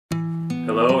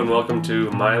Hello and welcome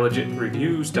to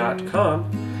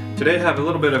MyLegitReviews.com. Today I have a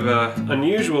little bit of an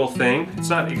unusual thing. It's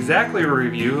not exactly a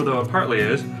review, though it partly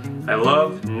is. I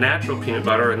love natural peanut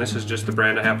butter, and this is just the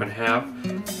brand I happen to have.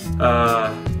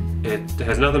 It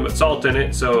has nothing but salt in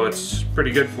it, so it's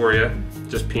pretty good for you.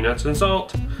 Just peanuts and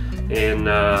salt, and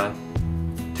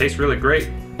tastes really great.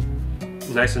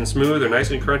 Nice and smooth or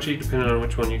nice and crunchy, depending on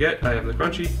which one you get. I have the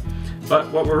crunchy.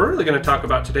 But what we're really going to talk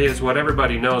about today is what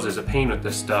everybody knows is a pain with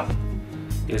this stuff,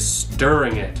 is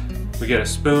stirring it. We get a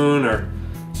spoon or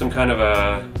some kind of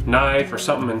a knife or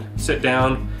something and sit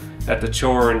down at the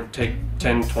chore and take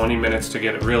 10-20 minutes to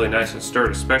get it really nice and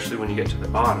stirred, especially when you get to the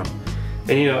bottom.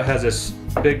 And you know, it has this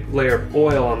big layer of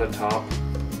oil on the top,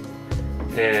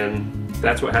 and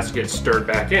that's what has to get stirred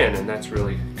back in, and that's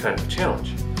really kind of a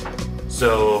challenge.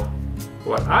 So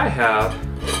what I have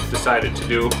decided to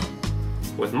do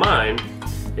with mine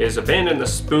is abandon the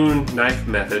spoon knife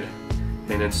method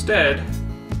and instead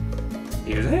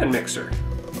use a hand mixer.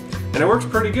 And it works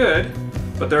pretty good,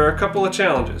 but there are a couple of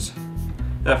challenges.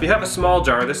 Now if you have a small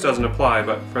jar, this doesn't apply,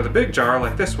 but for the big jar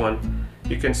like this one,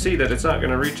 you can see that it's not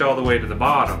going to reach all the way to the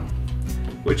bottom,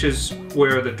 which is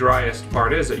where the driest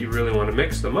part is that you really want to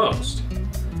mix the most.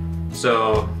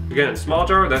 So again, small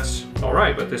jar, that's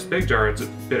alright, but this big jar, it's a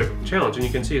bit of a challenge, and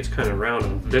you can see it's kind of round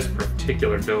on this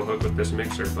particular dough hook with this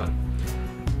mixer, but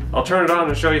I'll turn it on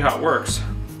and show you how it works.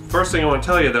 First thing I want to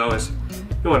tell you though is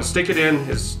you want to stick it in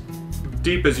as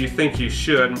deep as you think you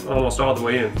should, almost all the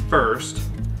way in first,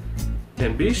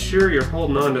 and be sure you're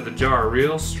holding on to the jar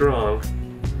real strong,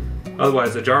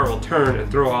 otherwise the jar will turn and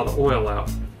throw all the oil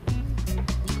out.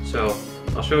 So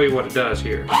I'll show you what it does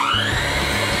here.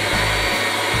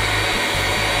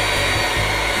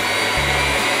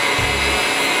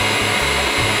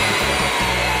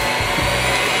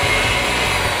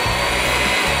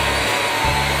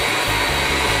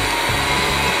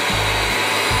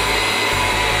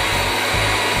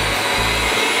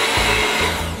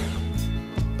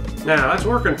 Now that's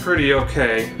working pretty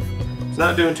okay. It's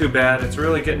not doing too bad. It's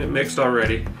really getting it mixed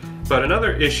already. But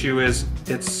another issue is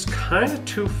it's kind of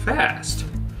too fast.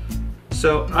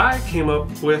 So I came up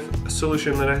with a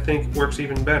solution that I think works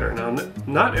even better. Now,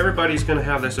 not everybody's going to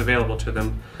have this available to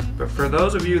them, but for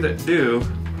those of you that do,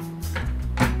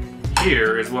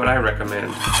 here is what I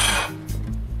recommend.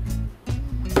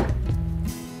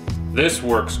 This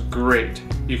works great.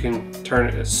 You can turn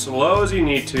it as slow as you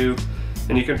need to,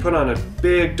 and you can put on a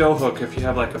big dough hook if you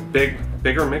have like a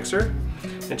bigger mixer.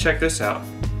 And check this out.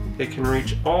 It can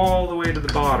reach all the way to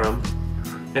the bottom,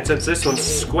 and since this one's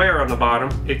square on the bottom,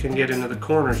 it can get into the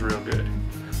corners real good.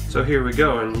 So here we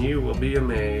go, and you will be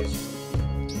amazed.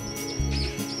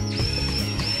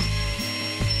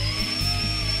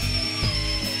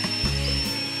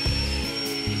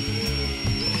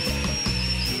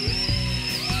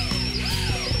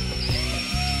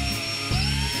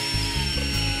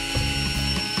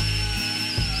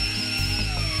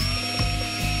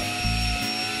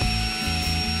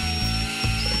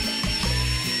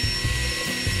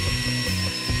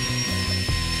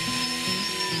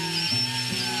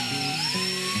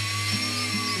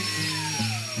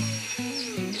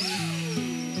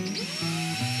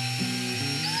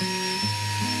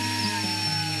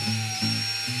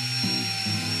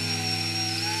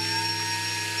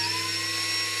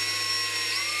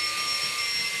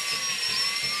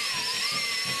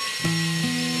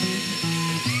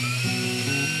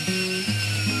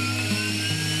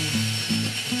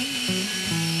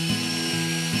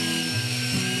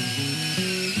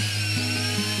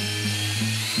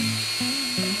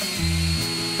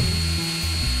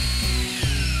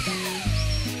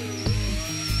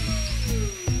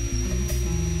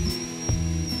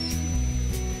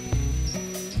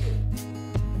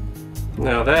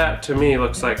 Now that, to me,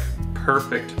 looks like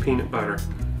perfect peanut butter.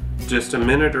 Just a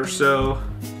minute or so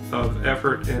of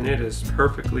effort and it is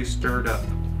perfectly stirred up.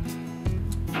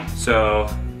 So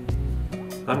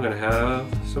I'm gonna have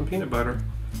some peanut butter.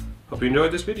 Hope you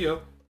enjoyed this video.